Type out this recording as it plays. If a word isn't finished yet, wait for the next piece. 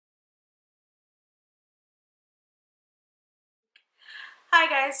Hi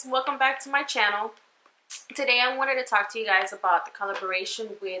guys, welcome back to my channel. Today I wanted to talk to you guys about the collaboration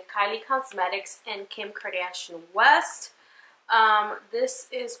with Kylie Cosmetics and Kim Kardashian West. This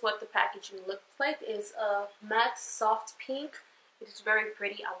is what the packaging looks like. It's a matte soft pink. It is very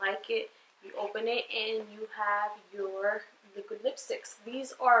pretty. I like it. You open it and you have your liquid lipsticks.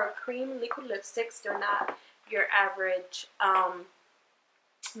 These are cream liquid lipsticks. They're not your average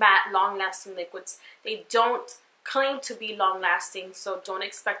matte long-lasting liquids. They don't claim to be long-lasting, so don't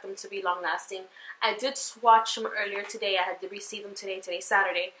expect them to be long-lasting. I did swatch them earlier today. I had to receive them today. Today's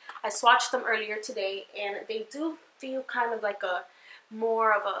Saturday. I swatched them earlier today, and they do feel kind of like a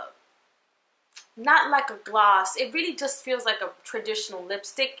more of a, not like a gloss. It really just feels like a traditional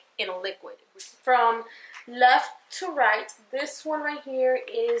lipstick in a liquid. From left to right, this one right here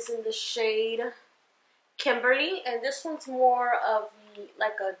is in the shade Kimberly, and this one's more of the,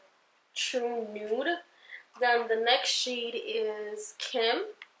 like a true nude. Then the next shade is Kiim,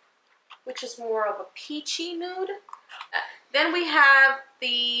 which is more of a peachy nude. Then we have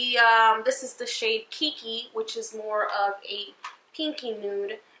the, this is the shade Kiki, which is more of a pinky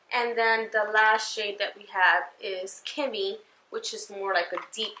nude. And then the last shade that we have is Kimmie, which is more like a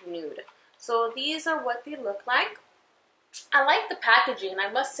deep nude. So these are what they look like. I like the packaging. I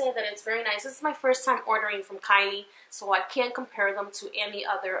must say that it's very nice. This is my first time ordering from Kylie, so I can't compare them to any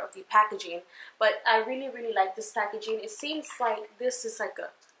other of the packaging. But I really like this packaging. It seems like this is like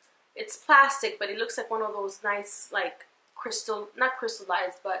a, it's plastic, but it looks like one of those nice, like crystal, not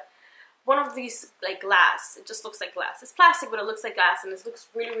crystallized, but one of these like glass. It just looks like glass. It's plastic, but it looks like glass, and it looks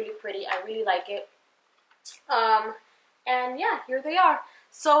really pretty. I really like it. And yeah, here they are.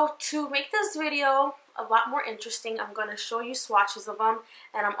 So to make this video a lot more interesting, I'm going to show you swatches of them,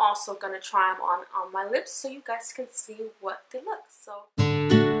 and I'm also going to try them on my lips so you guys can see what they look. So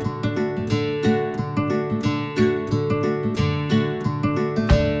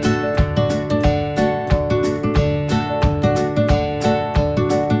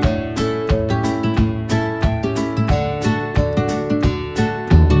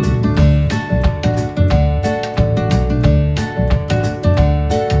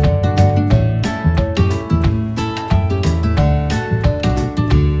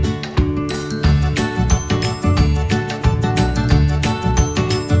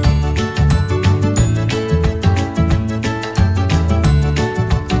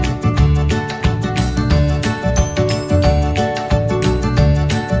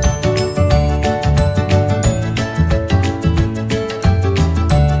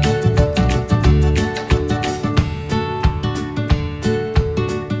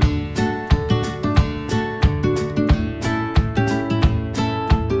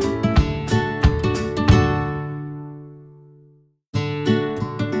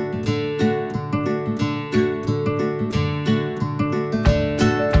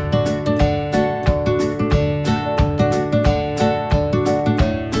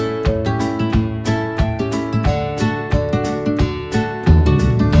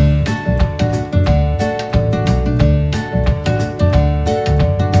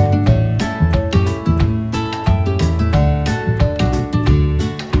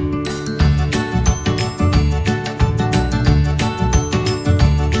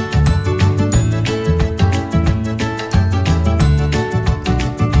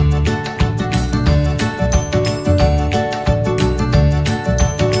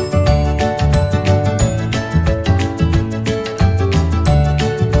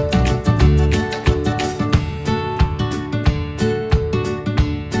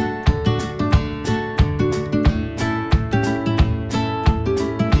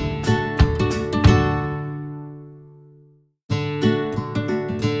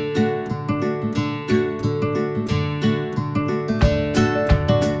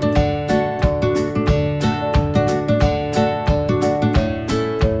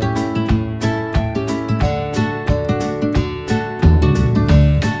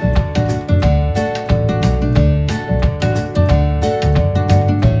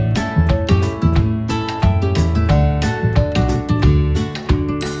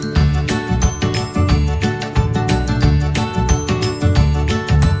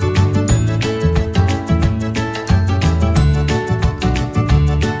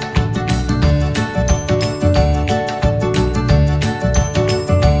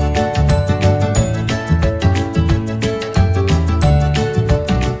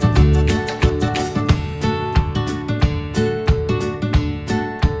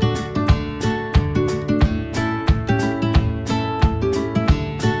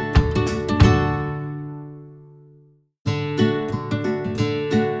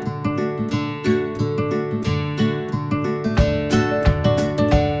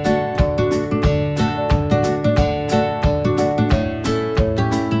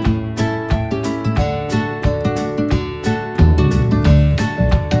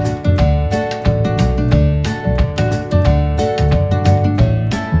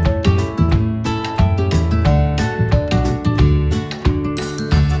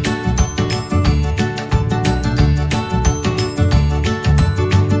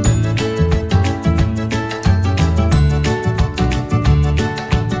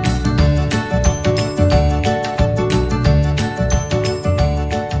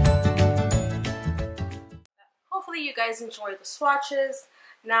guys enjoyed the swatches.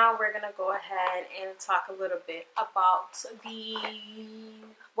 Now we're gonna go ahead and talk a little bit about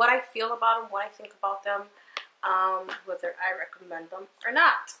what I feel about them, what I think about them, whether I recommend them or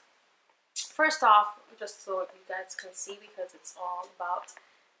not. First off, just so you guys can see, because it's all about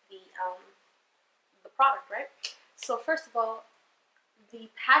the product, right? So first of all, the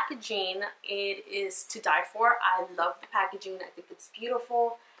packaging, it is to die for. I love the packaging. I think it's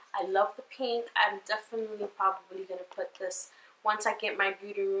beautiful. I love the pink. I'm definitely probably going to put this, once I get my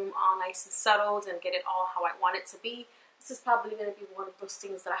beauty room all nice and settled and get it all how I want it to be, this is probably going to be one of those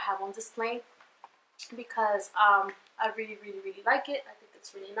things that I have on display, because I really like it. I think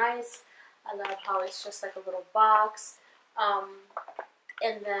it's really nice. I love how it's just like a little box,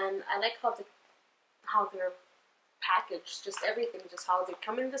 and then I like how they're packaged, just everything, just how they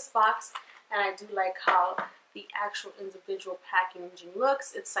come in this box. And I do like how the actual individual packaging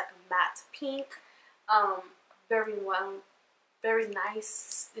looks. It's like a matte pink, very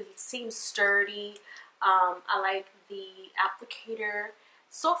nice. It seems sturdy. I like the applicator.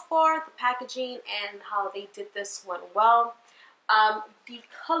 So far, the packaging and how they did this went well. The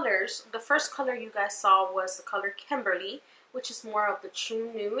colors, the first color you guys saw was the color Kimberly, which is more of the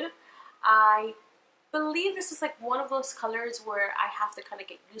true nude. I believe this is like one of those colors where I have to kind of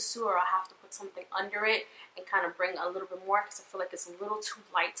get used to, or I have to put something under it and kind of bring a little bit more, because I feel like it's a little too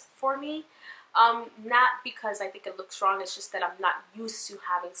light for me. Not because I think it looks wrong, it's just that I'm not used to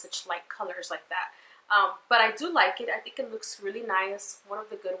having such light colors like that. But I do like it. I think it looks really nice, one of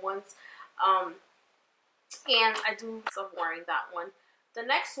the good ones. And I do love wearing that one. The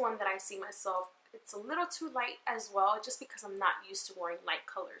next one that I see myself, it's a little too light as well, just because I'm not used to wearing light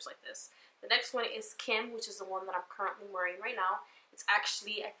colors like this. The next one is Kiim, which is the one that I'm currently wearing right now. It's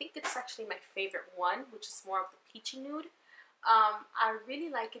actually, I think it's actually my favorite one, which is more of the Peachy Nude. I really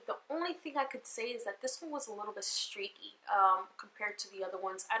like it. The only thing I could say is that this one was a little bit streaky compared to the other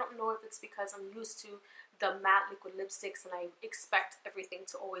ones. I don't know if it's because I'm used to the matte liquid lipsticks and I expect everything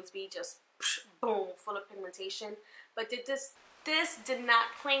to always be just boom, full of pigmentation. But this did not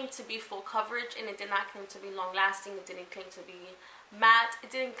claim to be full coverage, and it did not claim to be long lasting. It didn't claim to be matte.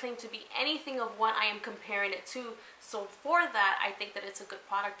 It didn't claim to be anything of what I am comparing it to. So for that, I think that it's a good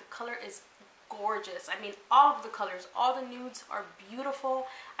product. The color is gorgeous. I mean, all of the colors, all the nudes are beautiful.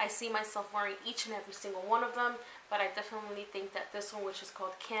 I see myself wearing each and every single one of them, but I definitely think that this one, which is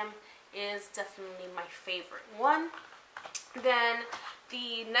called Kiim, is definitely my favorite one. Then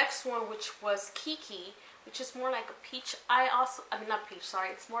the next one, which was Kiki, which is more like a peach. Not peach, sorry,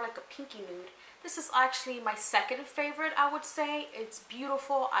 it's more like a pinky nude. This is actually my second favorite, I would say. It's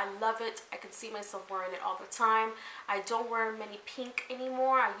beautiful. I love it. I can see myself wearing it all the time. I don't wear many pink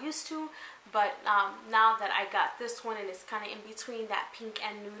anymore. I used to, but now that I got this one and it's kind of in between that pink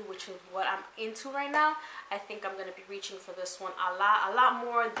and nude, which is what I'm into right now, I think I'm going to be reaching for this one a lot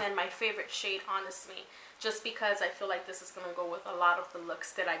more than my favorite shade, honestly. Just because I feel like this is going to go with a lot of the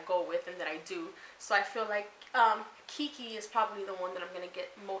looks that I go with and that I do. So I feel like Kiki is probably the one that I'm going to get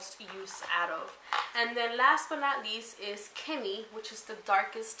most use out of. And then last but not least is Kimmie, which is the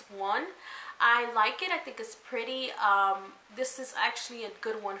darkest one. I like it. I think it's pretty. This is actually a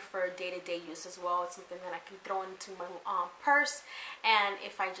good one for day-to-day use as well. It's something that I can throw into my purse. And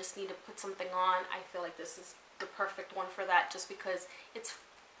if I just need to put something on, I feel like this is the perfect one for that, just because it's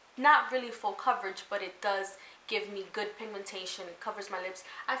not really full coverage, but it does give me good pigmentation. It covers my lips.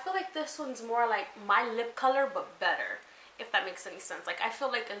 I feel like this one's more like my lip color, but better, if that makes any sense. Like, I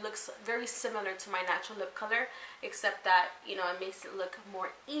feel like it looks very similar to my natural lip color, except that, you know, it makes it look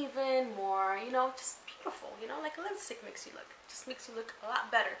more even, more, you know, just beautiful. You know, like a lipstick makes you look, just makes you look a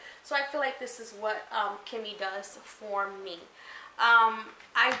lot better. So I feel like this is what Kimmie does for me.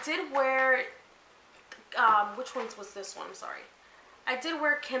 I did wear, which ones was this one? I'm sorry. I did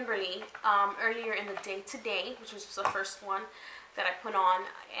wear Kimberly earlier in the day today, which was the first one that I put on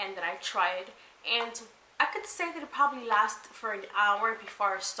and that I tried. And I could say that it probably lasted for an hour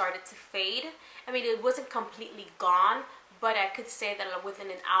before it started to fade. I mean, it wasn't completely gone, but I could say that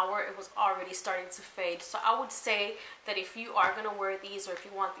within an hour it was already starting to fade. So I would say that if you are going to wear these, or if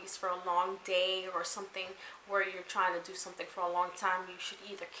you want these for a long day or something where you're trying to do something for a long time, you should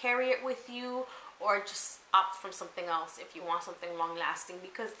either carry it with you or just opt from something else if you want something long lasting,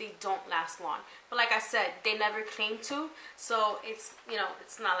 because they don't last long. But like I said, they never claim to, so it's, you know,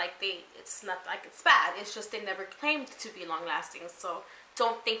 it's not like it's not like it's bad. It's just they never claimed to be long lasting. So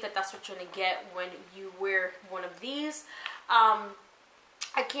don't think that that's what you're gonna get when you wear one of these.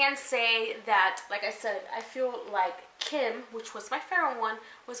 I can say that, like I said, I feel like Kiim, which was my favorite one,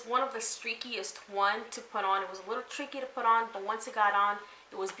 was one of the streakiest one to put on. It was a little tricky to put on, but once it got on,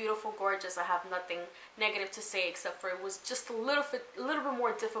 It was beautiful, gorgeous. I have nothing negative to say except for it was just a little bit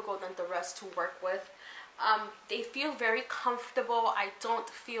more difficult than the rest to work with. They feel very comfortable. I don't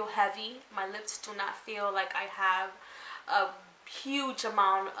feel heavy. My lips do not feel like I have a huge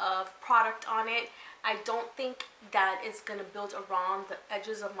amount of product on it. I don't think that it's gonna build around the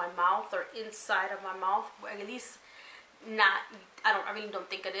edges of my mouth or inside of my mouth. At least not. I really don't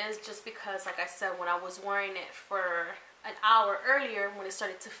think it is, just because, like I said, when I was wearing it for an hour earlier, when it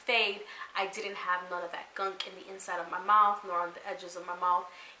started to fade, I didn't have none of that gunk in the inside of my mouth nor on the edges of my mouth,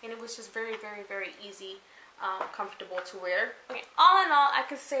 and it was just very, very, very easy, comfortable to wear. Okay, all in all, I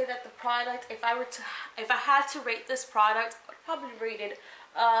could say that the product, if I had to rate this product, I would probably rate it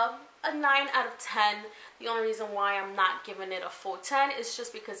a 9 out of 10. The only reason why I'm not giving it a full 10 is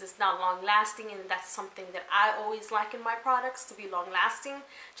just because it's not long lasting, and that's something that I always like in my products, to be long lasting,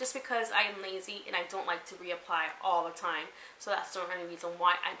 just because I am lazy and I don't like to reapply all the time. So that's the only reason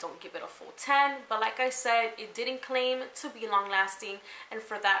why I don't give it a full 10. But like I said, it didn't claim to be long lasting, and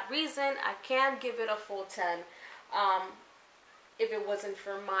for that reason I can give it a full 10 if it wasn't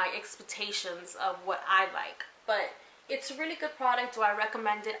for my expectations of what I like. But it's a really good product. Do I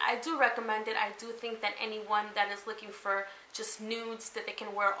recommend it? I do recommend it. I do think that anyone that is looking for just nudes that they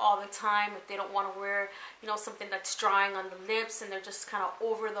can wear all the time, if they don't want to wear, you know, something that's drying on the lips and they're just kind of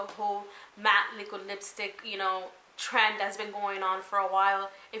over the whole matte liquid lipstick, you know, trend that's been going on for a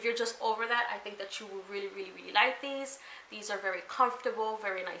while. If you're just over that, I think that you will really, really, really like these. These are very comfortable,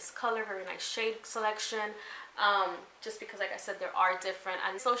 very nice color, very nice shade selection. Just because, like I said, there are different.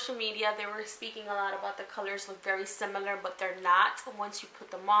 On social media, they were speaking a lot about the colors look very similar, but they're not once you put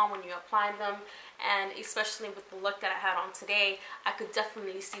them on, when you apply them. And especially with the look that I had on today, I could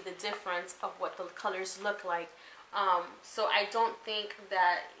definitely see the difference of what the colors look like. So I don't think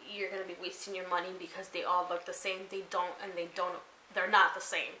that you're going to be wasting your money because they all look the same. They don't, and they're not the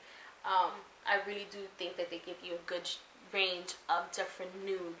same. I really do think that they give you a good range of different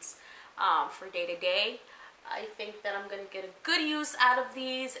nudes for day to day. I think that I'm going to get a good use out of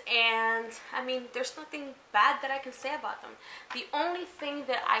these, and I mean, there's nothing bad that I can say about them. The only thing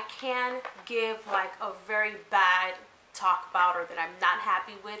that I can give like a very bad talk about, or that I'm not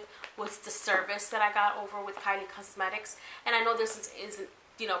happy with, was the service that I got over with Kylie Cosmetics. And I know this isn't,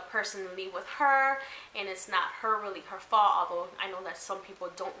 you know, personally with her, and it's not really her fault, although I know that some people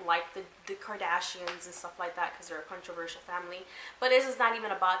don't like the Kardashians and stuff like that because they're a controversial family. But this is not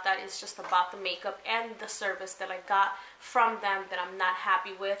even about that. It's just about the makeup and the service that I got from them that I'm not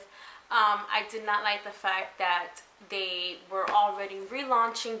happy with. I did not like the fact that they were already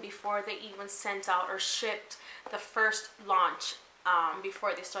relaunching before they even sent out or shipped the first launch,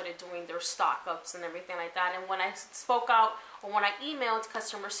 before they started doing their stock ups and everything like that. And when I spoke out, or when I emailed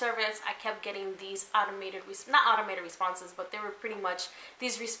customer service, I kept getting these automated, not automated responses, but they were pretty much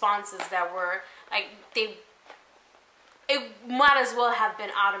these responses that were like, it might as well have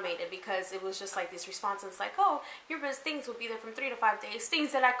been automated, because it was just like these responses like, oh, your things will be there from 3 to 5 days,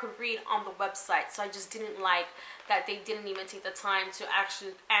 things that I could read on the website. So I just didn't like that they didn't even take the time to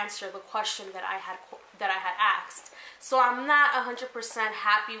actually answer the question that I had asked. So I'm not 100%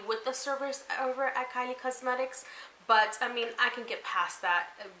 happy with the service over at Kylie Cosmetics, but I mean, I can get past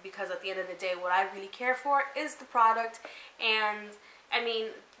that, because at the end of the day, what I really care for is the product. And I mean,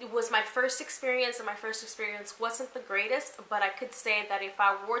 it was my first experience, and my first experience wasn't the greatest, but I could say that if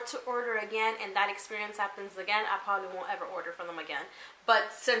I were to order again and that experience happens again, I probably won't ever order from them again.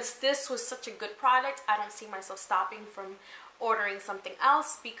 But since this was such a good product, I don't see myself stopping from ordering something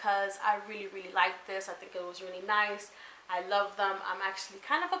else, because I really, really liked this. I think it was really nice. I love them. I'm actually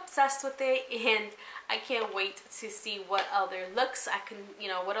kind of obsessed with it, and I can't wait to see what other looks I can, you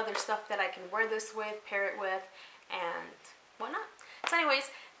know, what other stuff that I can wear this with, pair it with, and whatnot. So anyways,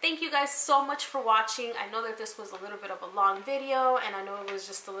 thank you guys so much for watching. I know that this was a little bit of a long video, and I know it was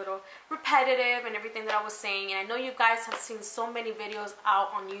just a little repetitive and everything that I was saying. And I know you guys have seen so many videos out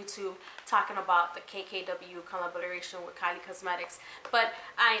on YouTube talking about the KKW collaboration with Kylie Cosmetics. But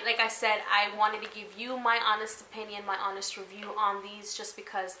like I said, I wanted to give you my honest opinion, my honest review on these, just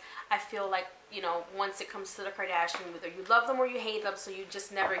because I feel like, you know, once it comes to the Kardashians, whether you love them or you hate them, so you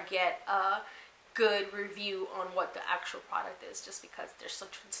just never get a good review on what the actual product is, just because they're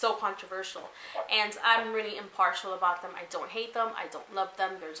so controversial. And I'm really impartial about them. I don't hate them, I don't love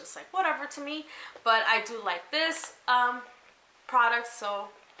them, they're just like whatever to me. But I do like this product, so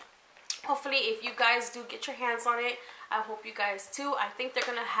hopefully if you guys do get your hands on it, I hope you guys too. I think they're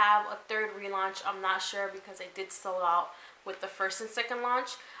gonna have a third relaunch. I'm not sure, because they did sell out with the first and second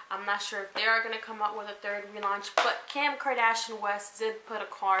launch. I'm not sure if they are gonna come out with a third relaunch, but Kim Kardashian West did put a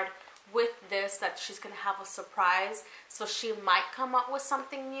card with this that she's gonna have a surprise, so she might come up with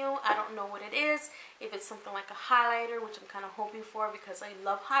something new. I don't know what it is. If it's something like a highlighter, which I'm kind of hoping for because I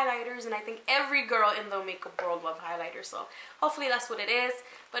love highlighters, and I think every girl in the makeup world loves highlighters, so hopefully that's what it is.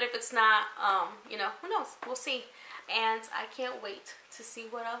 But if it's not, you know, who knows, we'll see. And I can't wait to see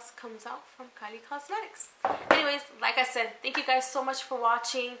what else comes out from Kylie Cosmetics. Anyways, like I said, thank you guys so much for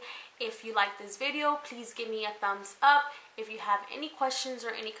watching. If you like this video, please give me a thumbs up. If you have any questions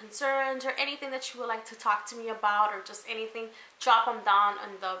or any concerns or anything that you would like to talk to me about, or just anything, drop them down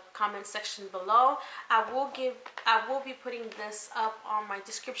in the comment section below. I will be putting this up on my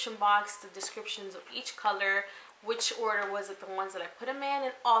description box, the descriptions of each color, which order was it, the ones that I put them in,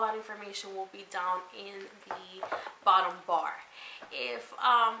 and all that information will be down in the bottom bar. If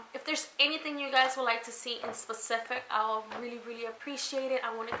there's anything you guys would like to see in specific, I'll really appreciate it.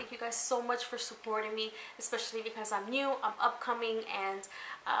 I want to thank you guys so much for supporting me, especially because I'm new, I'm upcoming, and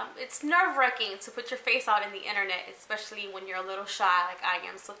it's nerve-wracking to put your face out in the internet, especially when you're a little shy like I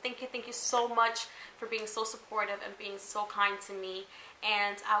am. So thank you so much for being so supportive and being so kind to me,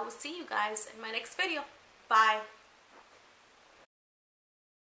 and I will see you guys in my next video. Bye.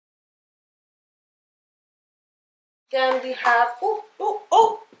 Then we have,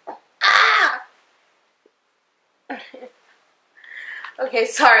 okay,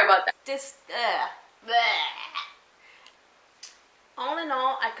 sorry about that. This, all in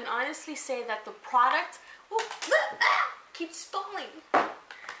all, I can honestly say that the product, keeps stalling.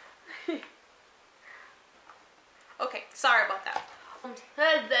 Okay, sorry about that.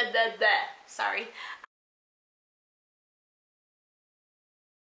 Sorry.